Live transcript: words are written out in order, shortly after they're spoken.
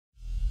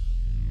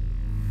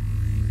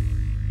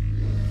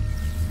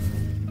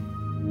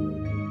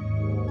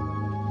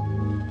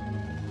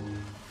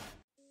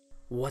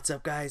What's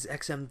up guys,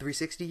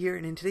 XM360 here,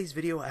 and in today's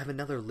video I have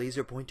another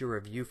laser pointer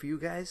review for you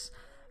guys.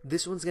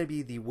 This one's going to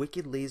be the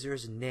Wicked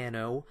Lasers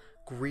Nano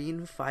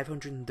green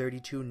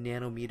 532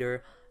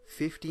 nanometer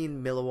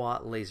 15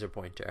 milliwatt laser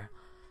pointer.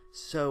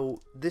 So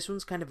this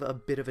one's kind of a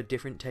bit of a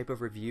different type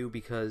of review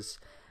because,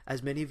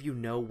 as many of you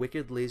know,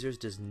 Wicked Lasers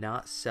does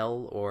not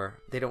sell, or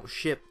they don't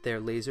ship their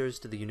lasers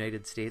to the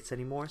United States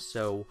anymore,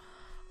 so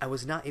I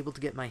was not able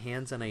to get my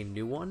hands on a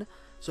new one.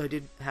 So I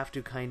did have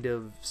to kind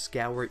of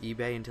scour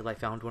eBay until I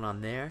found one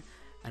on there,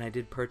 and I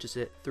did purchase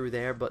it through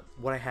there, but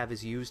what I have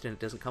is used and it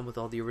doesn't come with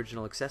all the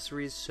original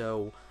accessories,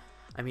 so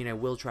I mean I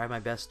will try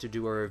my best to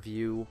do a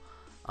review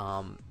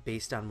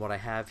based on what I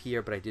have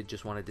here, but I did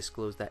just want to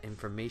disclose that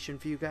information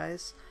for you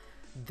guys.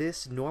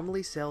 This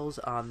normally sells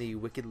on the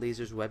Wicked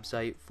Lasers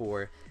website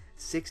for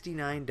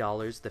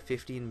 $69, the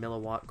 15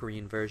 milliwatt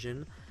green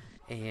version,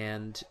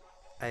 and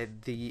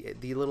the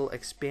little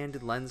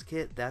expanded lens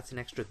kit, that's an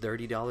extra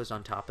 $30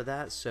 on top of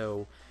that,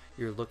 so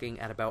you're looking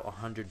at about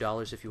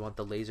 $100 if you want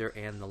the laser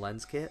and the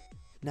lens kit.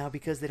 Now,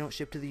 because they don't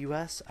ship to the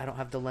US, I don't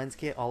have the lens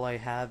kit. All I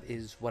have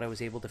is what I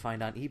was able to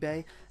find on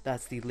eBay.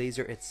 That's the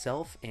laser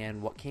itself,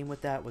 and what came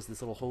with that was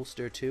this little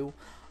holster too.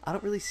 I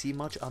don't really see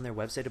much on their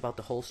website about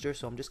the holster,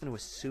 so I'm just going to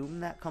assume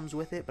that comes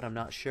with it, but I'm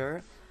not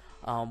sure.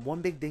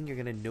 One big thing you're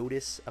going to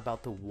notice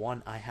about the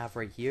one I have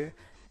right here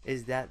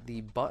is that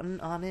the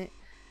button on it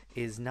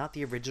is not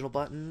the original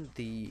button.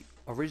 The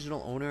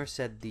original owner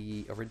said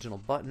the original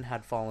button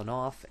had fallen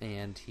off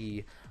and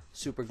he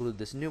super glued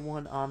this new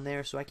one on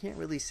there, so I can't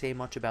really say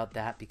much about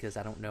that because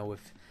I don't know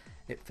if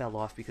it fell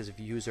off because of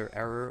user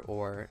error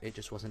or it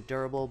just wasn't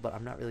durable, but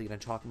I'm not really going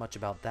to talk much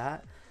about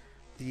that.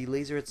 The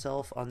laser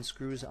itself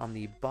unscrews on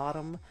the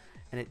bottom,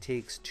 and it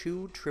takes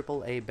two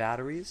AAA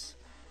batteries,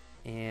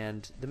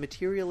 and the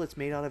material it's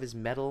made out of is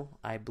metal.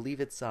 I believe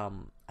it's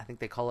I think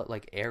they call it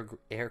like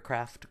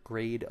aircraft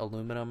grade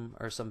aluminum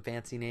or some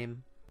fancy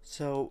name.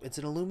 So it's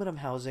an aluminum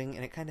housing,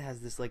 and it kind of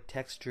has this like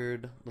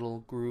textured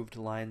little grooved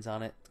lines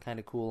on it. Kind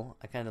of cool.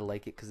 I kind of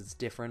like it because it's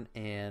different,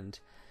 and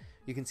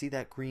you can see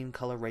that green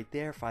color right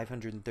there,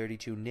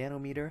 532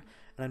 nanometer.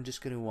 And I'm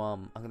just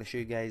gonna show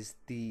you guys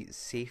the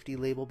safety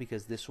label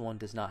because this one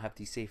does not have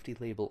the safety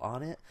label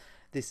on it.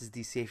 This is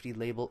the safety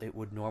label it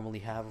would normally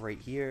have right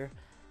here.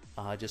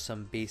 Just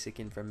some basic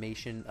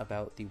information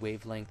about the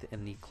wavelength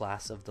and the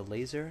class of the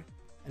laser.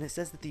 And it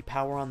says that the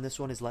power on this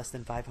one is less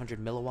than 500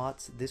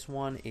 milliwatts. This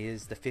one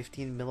is the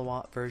 15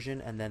 milliwatt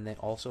version, and then they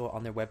also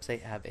on their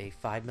website have a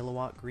 5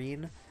 milliwatt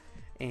green,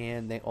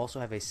 and they also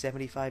have a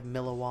 75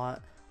 milliwatt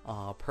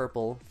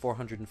purple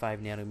 405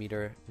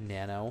 nanometer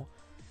nano,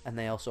 and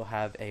they also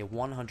have a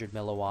 100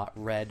 milliwatt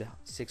red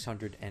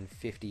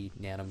 650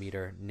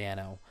 nanometer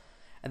nano.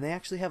 And they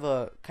actually have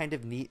a kind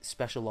of neat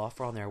special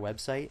offer on their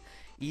website.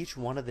 Each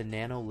one of the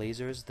nano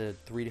lasers, the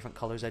three different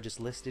colors I just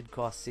listed,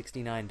 costs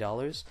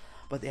 $69,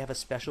 but they have a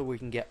special where you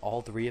can get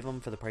all three of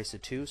them for the price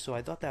of two, so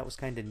I thought that was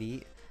kind of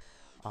neat.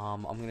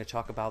 I'm going to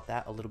talk about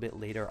that a little bit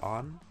later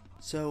on.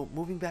 So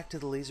moving back to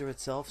the laser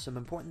itself, some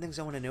important things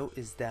I want to note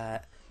is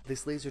that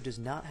this laser does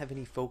not have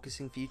any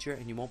focusing feature,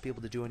 and you won't be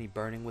able to do any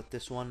burning with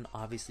this one,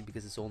 obviously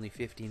because it's only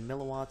 15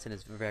 milliwatts and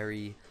it's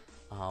very,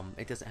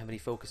 it doesn't have any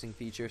focusing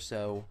feature,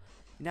 so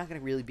you're not going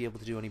to really be able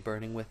to do any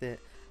burning with it.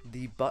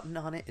 The button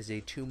on it is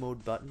a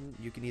 2-mode button.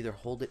 You can either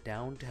hold it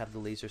down to have the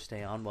laser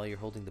stay on while you're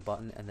holding the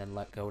button and then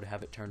let go to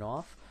have it turn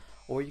off,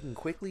 or you can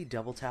quickly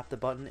double tap the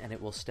button and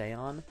it will stay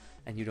on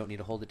and you don't need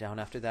to hold it down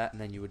after that, and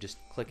then you would just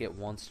click it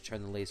once to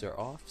turn the laser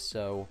off.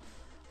 So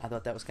I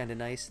thought that was kind of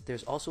nice.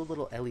 There's also a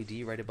little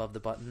LED right above the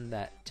button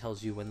that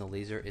tells you when the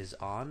laser is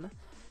on.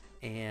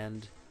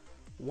 And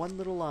one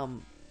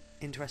little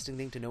interesting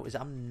thing to note is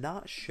I'm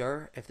not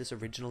sure if this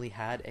originally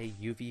had a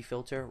UV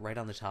filter right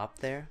on the top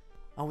there.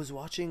 I was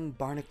watching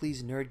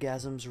Barnacules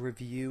Nerdgasm's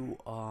review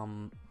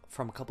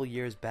from a couple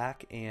years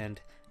back, and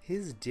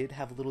his did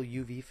have a little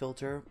UV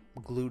filter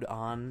glued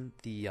on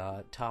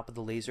the top of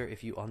the laser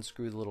if you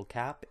unscrew the little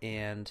cap,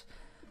 and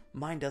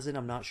mine doesn't.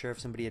 I'm not sure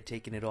if somebody had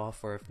taken it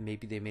off or if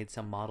maybe they made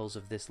some models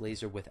of this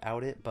laser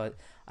without it, but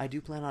I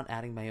do plan on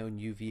adding my own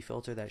UV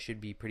filter that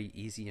should be pretty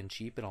easy and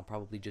cheap, and I'll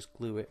probably just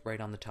glue it right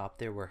on the top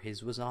there where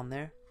his was on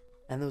there.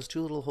 And those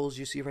two little holes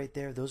you see right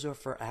there, those are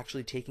for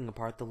actually taking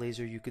apart the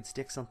laser. You could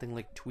stick something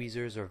like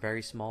tweezers or a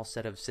very small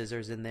set of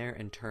scissors in there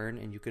and turn,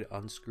 and you could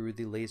unscrew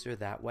the laser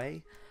that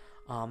way.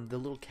 The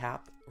little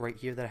cap right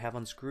here that I have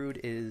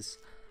unscrewed is,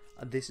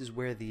 this is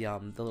where the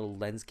little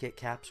lens kit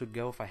caps would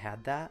go if I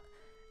had that.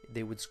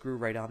 They would screw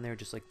right on there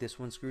just like this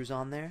one screws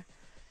on there.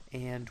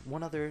 And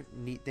one other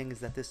neat thing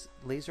is that this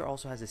laser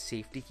also has a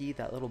safety key.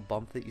 That little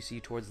bump that you see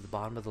towards the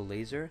bottom of the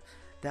laser,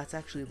 that's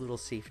actually a little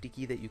safety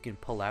key that you can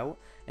pull out,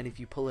 and if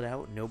you pull it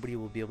out, nobody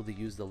will be able to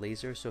use the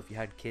laser. So if you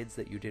had kids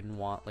that you didn't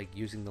want like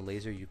using the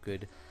laser, you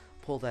could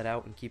pull that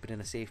out and keep it in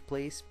a safe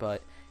place,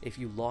 but if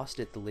you lost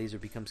it, the laser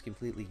becomes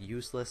completely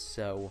useless,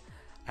 so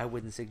I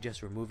wouldn't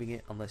suggest removing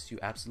it unless you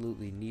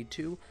absolutely need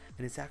to,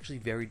 and it's actually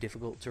very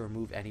difficult to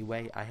remove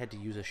anyway. I had to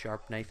use a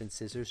sharp knife and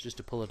scissors just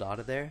to pull it out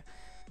of there,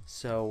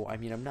 so I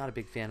mean I'm not a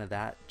big fan of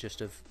that,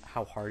 just of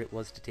how hard it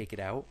was to take it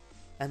out.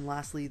 And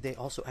lastly, they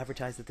also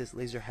advertise that this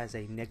laser has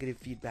a negative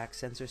feedback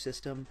sensor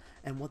system,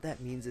 and what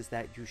that means is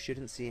that you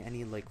shouldn't see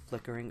any like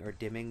flickering or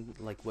dimming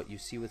like what you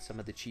see with some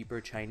of the cheaper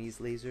Chinese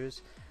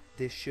lasers.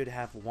 This should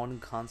have one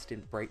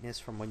constant brightness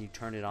from when you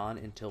turn it on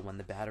until when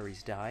the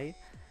batteries die.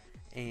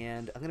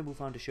 And I'm going to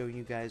move on to showing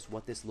you guys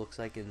what this looks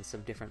like in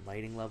some different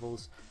lighting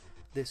levels.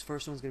 This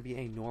first one's going to be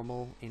a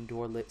normal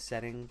indoor lit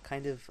setting,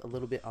 kind of a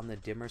little bit on the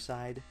dimmer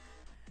side,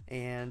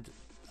 and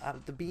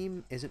the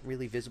beam isn't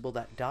really visible.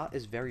 That dot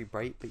is very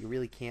bright, but you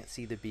really can't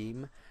see the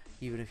beam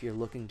even if you're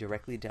looking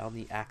directly down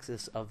the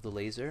axis of the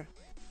laser.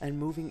 And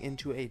moving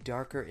into a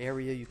darker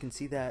area, you can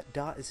see that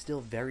dot is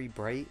still very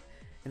bright,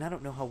 and I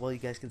don't know how well you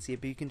guys can see it,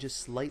 but you can just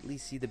slightly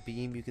see the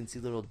beam. You can see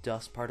little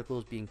dust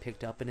particles being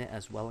picked up in it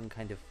as well and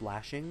kind of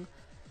flashing.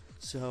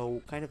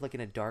 So kind of like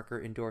in a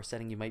darker indoor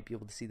setting, you might be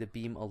able to see the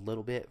beam a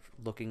little bit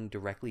looking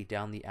directly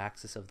down the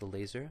axis of the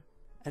laser.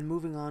 And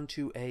moving on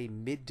to a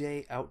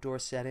midday outdoor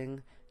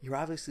setting, you're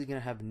obviously going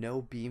to have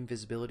no beam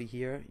visibility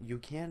here. You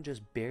can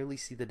just barely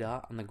see the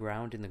dot on the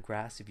ground in the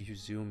grass if you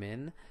zoom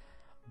in,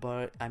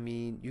 but I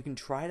mean, you can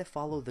try to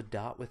follow the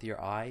dot with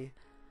your eye,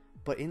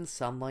 but in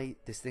sunlight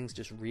this thing's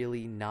just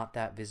really not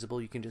that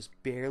visible. You can just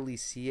barely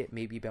see it,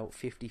 maybe about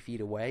 50 feet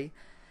away.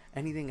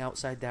 Anything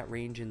outside that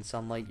range in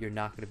sunlight, you're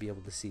not going to be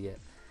able to see it.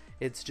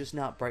 It's just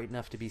not bright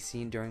enough to be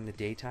seen during the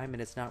daytime,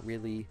 and it's not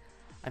really,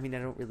 I mean, I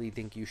don't really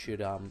think you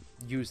should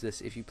use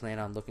this if you plan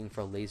on looking for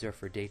a laser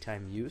for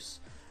daytime use.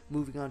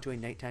 Moving on to a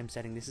nighttime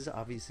setting, this is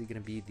obviously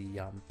going to be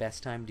the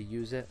best time to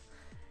use it,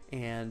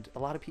 and a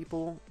lot of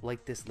people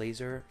like this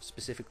laser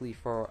specifically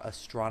for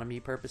astronomy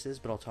purposes,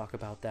 but I'll talk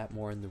about that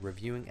more in the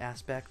reviewing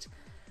aspect.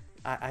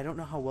 I don't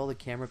know how well the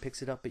camera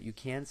picks it up, but you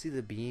can see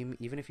the beam.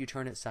 Even if you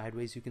turn it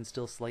sideways, you can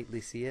still slightly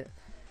see it.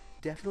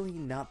 Definitely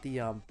not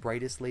the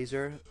brightest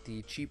laser.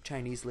 The cheap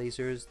Chinese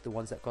lasers, the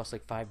ones that cost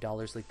like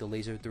 $5, like the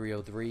Laser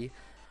 303,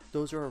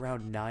 those are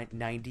around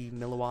 90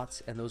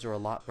 milliwatts, and those are a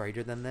lot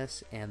brighter than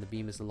this, and the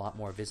beam is a lot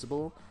more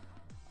visible.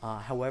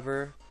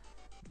 However,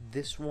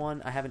 this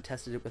one, I haven't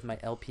tested it with my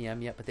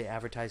LPM yet, but they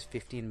advertise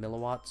 15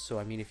 milliwatts, so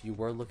I mean, if you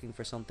were looking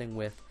for something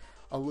with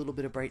a little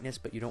bit of brightness,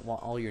 but you don't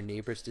want all your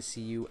neighbors to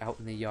see you out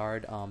in the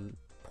yard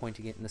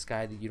pointing it in the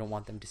sky, that you don't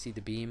want them to see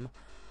the beam,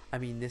 I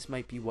mean, this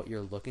might be what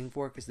you're looking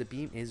for, because the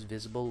beam is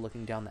visible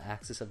looking down the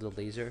axis of the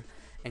laser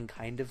and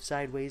kind of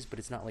sideways, but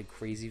it's not like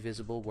crazy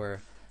visible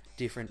where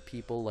different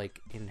people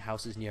like in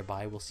houses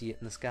nearby will see it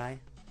in the sky.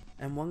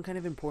 And one kind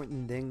of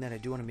important thing that I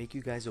do want to make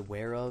you guys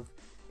aware of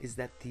is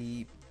that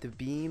the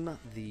beam,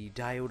 the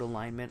diode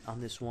alignment on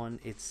this one,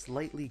 it's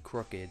slightly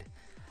crooked.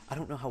 I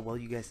don't know how well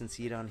you guys can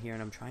see it on here,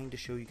 and I'm trying to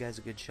show you guys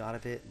a good shot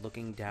of it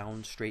looking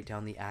down, straight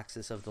down the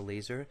axis of the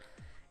laser.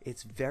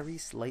 It's very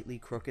slightly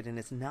crooked, and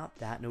it's not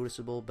that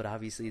noticeable, but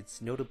obviously it's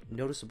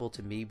noticeable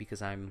to me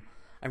because I'm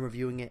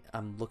reviewing it.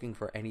 I'm looking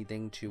for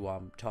anything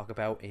to talk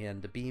about,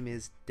 and the beam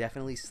is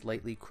definitely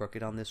slightly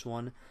crooked on this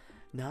one.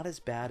 Not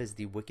as bad as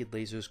the Wicked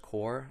Laser's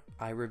core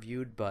I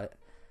reviewed, but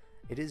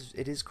it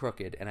is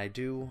crooked, and I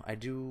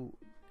do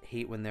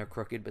hate when they're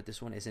crooked, but this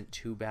one isn't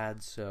too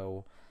bad.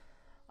 So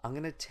I'm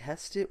gonna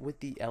test it with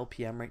the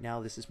LPM right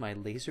now. This is my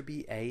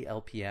Lazerbee A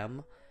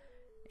LPM,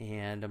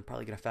 and I'm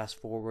probably gonna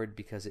fast forward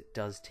because it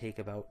does take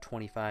about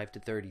 25 to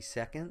 30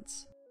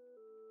 seconds.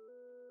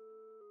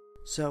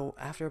 So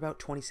after about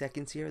 20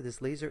 seconds here,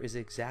 this laser is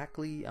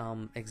exactly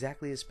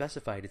as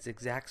specified. It's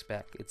exact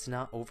spec. It's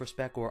not over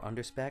spec or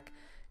under spec.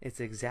 It's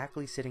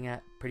exactly sitting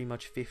at pretty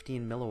much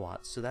 15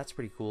 milliwatts, so that's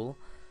pretty cool.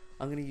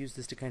 I'm going to use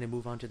this to kind of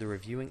move on to the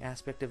reviewing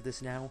aspect of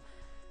this now.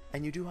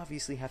 And you do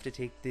obviously have to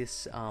take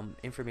this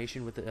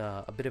information with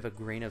a bit of a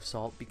grain of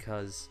salt,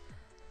 because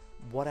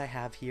what I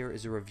have here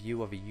is a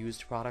review of a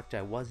used product.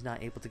 I was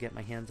not able to get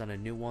my hands on a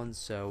new one,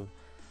 so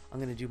I'm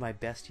going to do my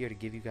best here to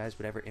give you guys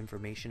whatever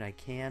information I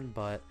can,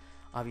 but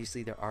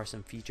obviously there are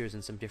some features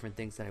and some different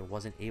things that I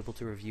wasn't able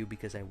to review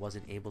because I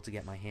wasn't able to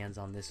get my hands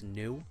on this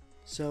new.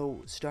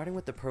 So starting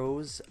with the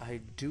pros,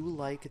 I do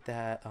like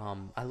that,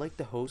 I like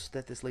the host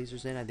that this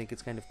laser's in. I think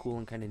it's kind of cool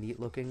and kind of neat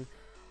looking.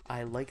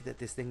 I like that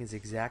this thing is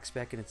exact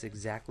spec and it's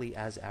exactly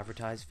as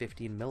advertised,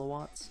 15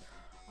 milliwatts.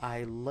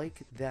 I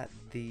like that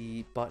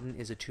the button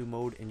is a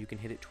 2-mode and you can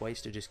hit it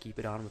twice to just keep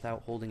it on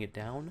without holding it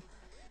down.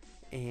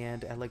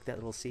 And I like that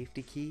little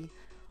safety key.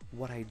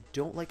 What I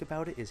don't like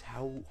about it is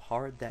how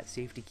hard that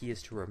safety key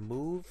is to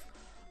remove.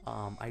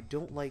 I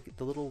don't like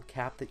the little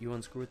cap that you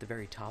unscrew at the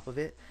very top of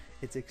it.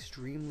 It's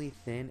extremely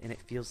thin, and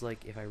it feels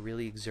like if I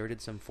really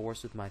exerted some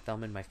force with my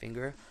thumb and my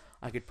finger,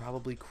 I could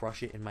probably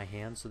crush it in my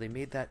hand. So they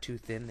made that too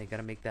thin. They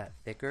gotta make that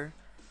thicker.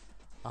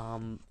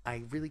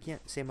 I really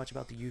can't say much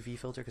about the UV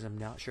filter because I'm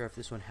not sure if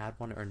this one had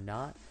one or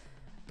not,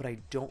 but I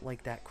don't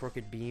like that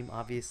crooked beam.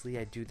 Obviously,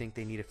 I do think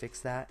they need to fix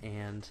that.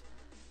 And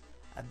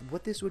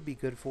what this would be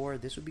good for,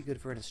 this would be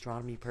good for an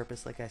astronomy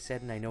purpose, like I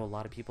said, and I know a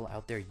lot of people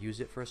out there use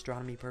it for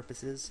astronomy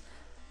purposes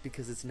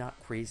because it's not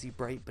crazy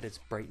bright, but it's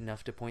bright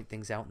enough to point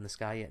things out in the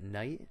sky at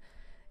night.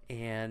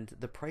 And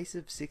the price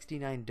of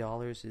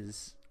 $69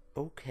 is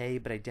okay,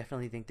 but I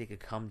definitely think they could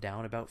come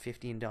down about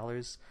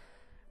 $15,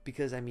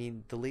 because I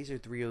mean, the Laser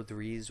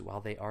 303s, while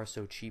they are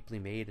so cheaply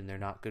made and they're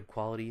not good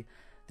quality,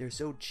 they're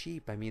so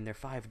cheap. I mean, they're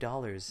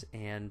 $5,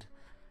 and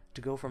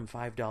to go from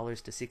 $5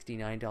 to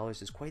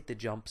 $69 is quite the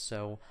jump,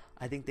 so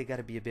I think they got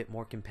to be a bit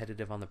more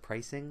competitive on the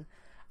pricing.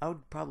 I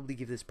would probably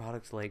give this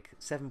product like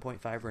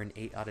 7.5 or an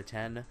 8 out of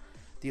 10.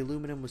 The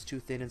aluminum was too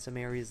thin in some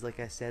areas, like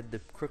I said. The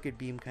crooked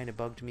beam kind of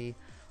bugged me.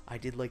 I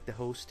did like the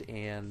host,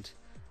 and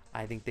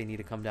I think they need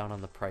to come down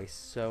on the price.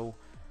 So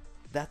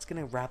that's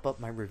going to wrap up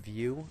my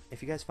review.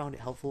 If you guys found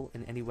it helpful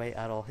in any way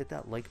at all, hit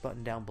that like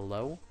button down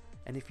below.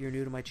 And if you're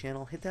new to my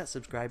channel, hit that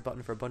subscribe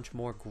button for a bunch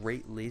more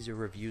great laser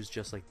reviews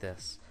just like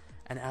this.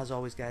 And as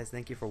always guys,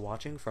 thank you for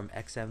watching from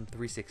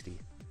XM360.